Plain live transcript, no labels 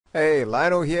Hey,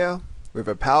 Lionel here with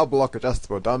a PowerBlock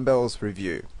adjustable dumbbells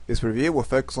review. This review will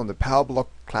focus on the PowerBlock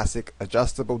Classic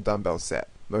adjustable dumbbell set.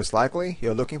 Most likely,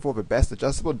 you're looking for the best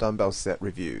adjustable dumbbell set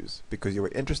reviews because you are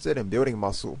interested in building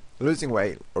muscle, losing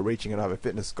weight, or reaching another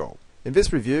fitness goal. In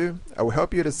this review, I will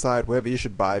help you decide whether you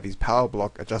should buy these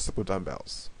PowerBlock adjustable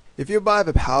dumbbells. If you buy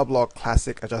the PowerBlock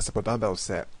Classic adjustable dumbbell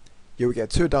set, you will get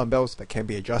two dumbbells that can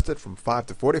be adjusted from 5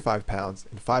 to 45 pounds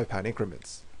in 5-pound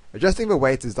increments. Adjusting the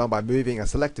weights is done by moving a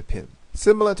selector pin,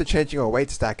 similar to changing a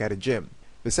weight stack at a gym.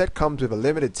 The set comes with a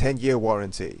limited 10-year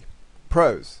warranty.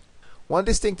 Pros: one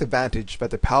distinct advantage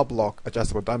that the PowerBlock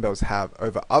adjustable dumbbells have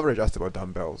over other adjustable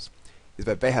dumbbells is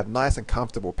that they have nice and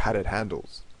comfortable padded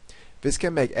handles. This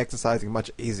can make exercising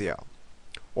much easier.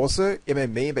 Also, it may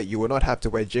mean that you will not have to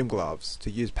wear gym gloves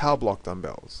to use PowerBlock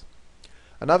dumbbells.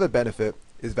 Another benefit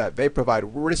is that they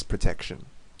provide wrist protection,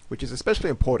 which is especially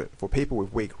important for people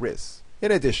with weak wrists.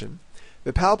 In addition,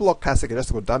 the PowerBlock Classic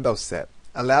adjustable dumbbell set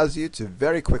allows you to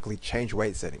very quickly change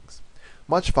weight settings,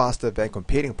 much faster than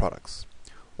competing products.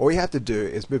 All you have to do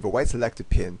is move a weight selector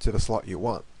pin to the slot you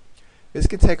want. This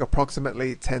can take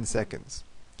approximately 10 seconds.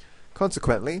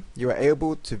 Consequently, you are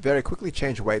able to very quickly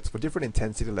change weights for different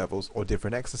intensity levels or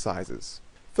different exercises.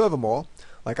 Furthermore,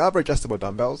 like other adjustable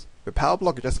dumbbells, the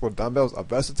PowerBlock adjustable dumbbells are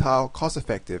versatile,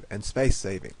 cost-effective, and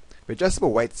space-saving. The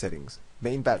adjustable weight settings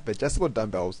mean that the adjustable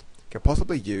dumbbells can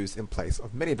possibly use in place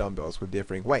of many dumbbells with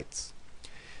differing weights.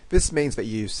 This means that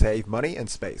you save money and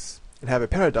space, and have a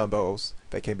pair of dumbbells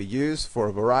that can be used for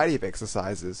a variety of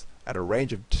exercises at a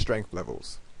range of strength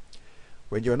levels.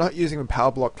 When you are not using the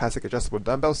PowerBlock Classic adjustable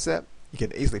dumbbell set, you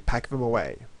can easily pack them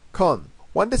away. Con: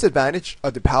 one disadvantage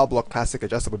of the PowerBlock Classic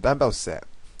adjustable dumbbell set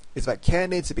is that care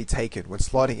needs to be taken when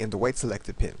slotting in the weight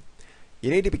selector pin.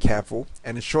 You need to be careful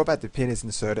and ensure that the pin is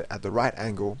inserted at the right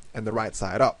angle and the right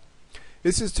side up.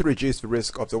 This is to reduce the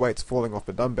risk of the weights falling off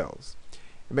the dumbbells.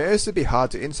 It may also be hard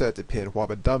to insert the pin while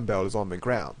the dumbbell is on the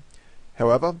ground.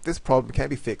 However, this problem can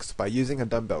be fixed by using a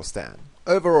dumbbell stand.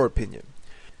 Overall opinion.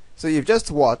 So you've just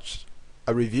watched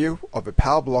a review of the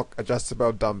PowerBlock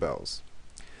adjustable dumbbells.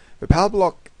 The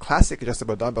PowerBlock Classic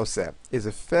adjustable dumbbell set is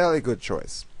a fairly good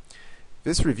choice.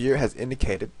 This review has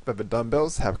indicated that the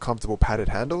dumbbells have comfortable padded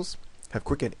handles, have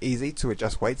quick and easy to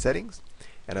adjust weight settings,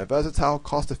 and are versatile,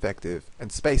 cost-effective,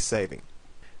 and space-saving.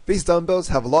 These dumbbells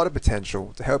have a lot of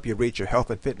potential to help you reach your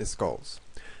health and fitness goals.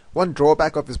 One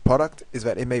drawback of this product is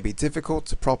that it may be difficult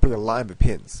to properly align the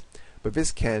pins, but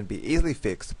this can be easily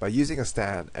fixed by using a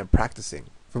stand and practicing.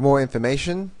 For more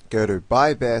information, go to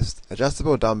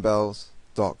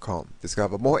buybestadjustabledumbbells.com.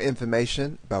 Discover more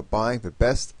information about buying the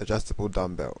best adjustable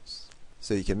dumbbells,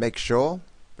 so you can make sure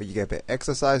that you get the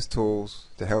exercise tools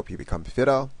to help you become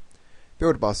fitter,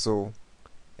 build muscle,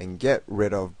 and get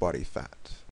rid of body fat.